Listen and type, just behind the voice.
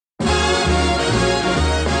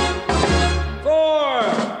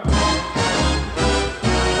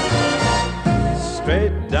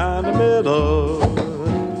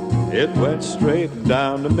It went straight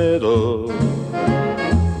down the middle.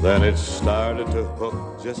 Then it started to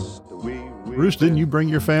hook just a wee. Bruce, didn't you bring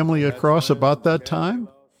your family across about that time?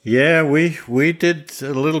 Yeah, we did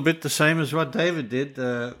a little bit the same as what David did.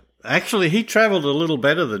 Actually, he traveled a little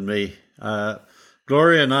better than me.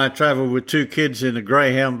 Gloria and I traveled with 2 kids in a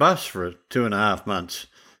Greyhound bus for 2.5 months.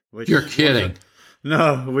 You're kidding.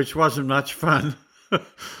 No, which wasn't much fun.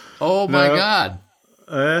 Oh, my God.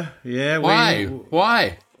 Yeah.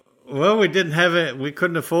 Why? Well, we didn't have it. We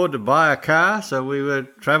couldn't afford to buy a car, so we were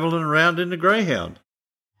traveling around in the Greyhound.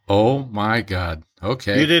 Oh, my God.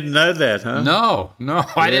 Okay. You didn't know that, huh? No, Yeah.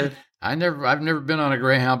 I didn't. I've never been on a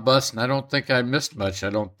Greyhound bus, and I don't think I missed much. I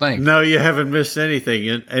don't think. No, you haven't missed anything.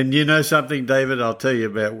 And you know something, David? I'll tell you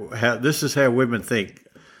about how this is how women think.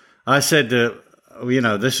 I said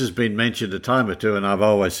this has been mentioned a time or two, and I've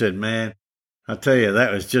always said, man, I tell you,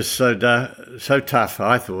 that was just so tough,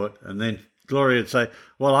 I thought. And then Gloria would say,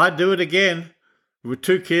 well, I'd do it again with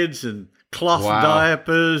 2 kids and cloth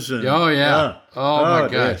diapers. And, oh, yeah. My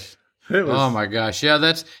gosh. Oh, my gosh. Yeah,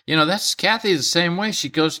 that's Kathy the same way. She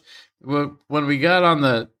goes, well, when we got on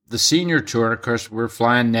the senior tour, of course, we're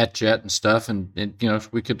flying NetJet and stuff, and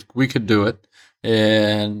we could do it.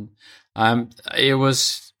 And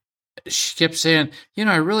she kept saying,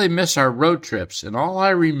 I really miss our road trips. And all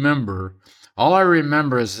I remember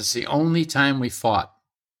is it's the only time we fought,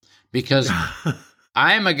 because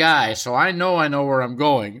I'm a guy, so I know where I'm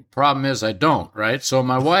going. Problem is I don't, right? So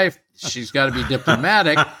my wife, she's got to be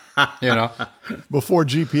diplomatic, Before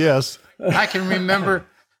GPS. I can remember,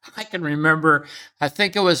 I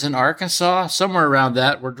think it was in Arkansas, somewhere around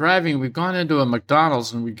that. We're driving, we've gone into a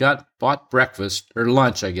McDonald's and we bought breakfast, or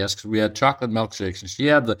lunch, I guess, because we had chocolate milkshakes. And she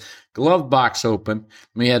had the glove box open.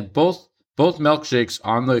 We had both milkshakes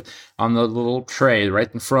on the little tray right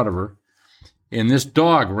in front of her. And this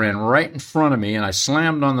dog ran right in front of me, and I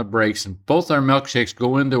slammed on the brakes, and both our milkshakes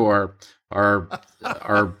go into our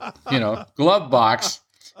glove box,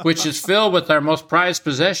 which is filled with our most prized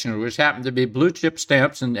possession, which happened to be blue chip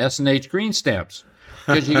stamps and S&H green stamps.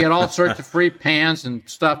 Because you get all sorts of free pans and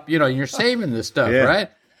stuff, you're saving this stuff, right?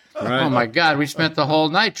 Oh, my God, we spent the whole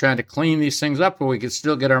night trying to clean these things up where we could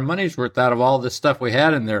still get our money's worth out of all this stuff we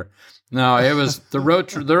had in there. No, it was the road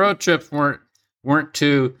trips weren't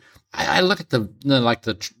too. I look at the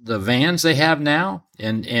vans they have now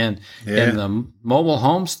and the mobile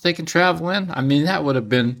homes they can travel in. I mean, that would have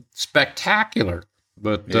been spectacular,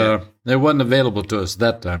 but they wasn't available to us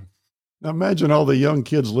that time. Now imagine all the young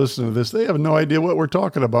kids listening to this. They have no idea what we're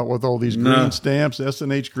talking about with all these green stamps,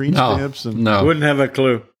 S&H green stamps. And wouldn't have a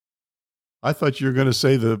clue. I thought you were going to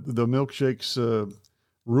say the milkshakes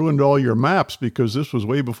ruined all your maps, because this was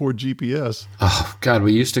way before GPS. Oh, God,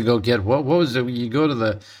 we used to go get, what was it? You go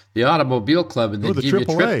to the automobile club and they'd give you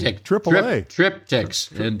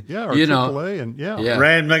triptychs. And, AAA and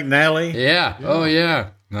Rand McNally. Yeah. Oh, yeah.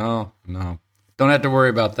 No. Don't have to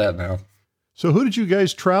worry about that now. So who did you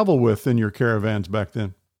guys travel with in your caravans back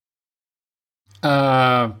then?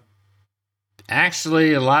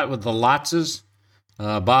 Actually, a lot with the Lotzes.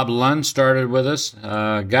 Bob Lund started with us.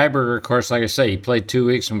 Geiberger, of course, like I say, he played 2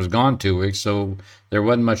 weeks and was gone 2 weeks, so there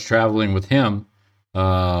wasn't much traveling with him.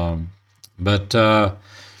 But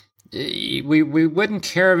we wouldn't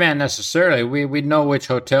caravan necessarily. We'd know which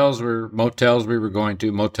motels we were going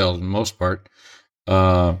to, motels in most part.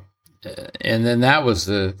 And then that was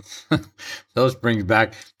those brings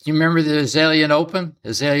back. Do you remember the Azalea Open?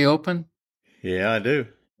 Yeah, I do.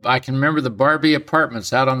 I can remember the Barbie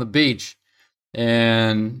Apartments out on the beach.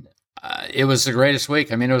 And it was the greatest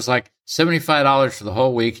week. I mean, it was like $75 for the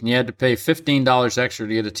whole week, and you had to pay $15 extra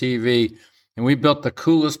to get a TV. And we built the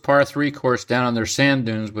coolest par 3 course down on their sand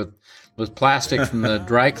dunes with plastic from the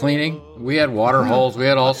dry cleaning. We had water holes. We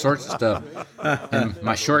had all sorts of stuff. And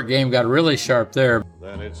my short game got really sharp there.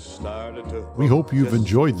 We hope you've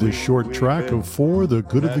enjoyed this short track of For the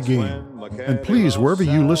Good of the Game. And please, wherever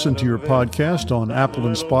you listen to your podcast on Apple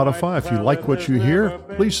and Spotify, if you like what you hear,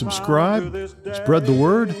 please subscribe, spread the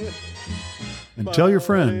word, and tell your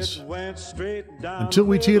friends. Until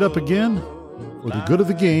we tee it up again, for the good of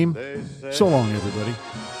the game, so long, everybody.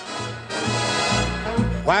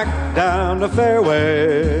 Whack down the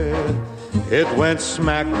fairway, it went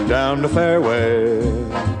smack down the fairway.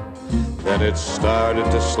 Then it started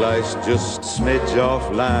to slice just a smidge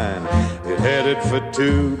off line. It headed for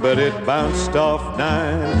 2, but it bounced off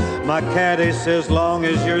 9. My caddy says, long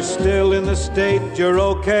as you're still in the state, you're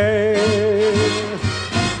okay.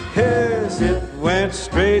 Yes, it went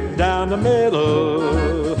straight down the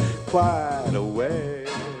middle, quite a way.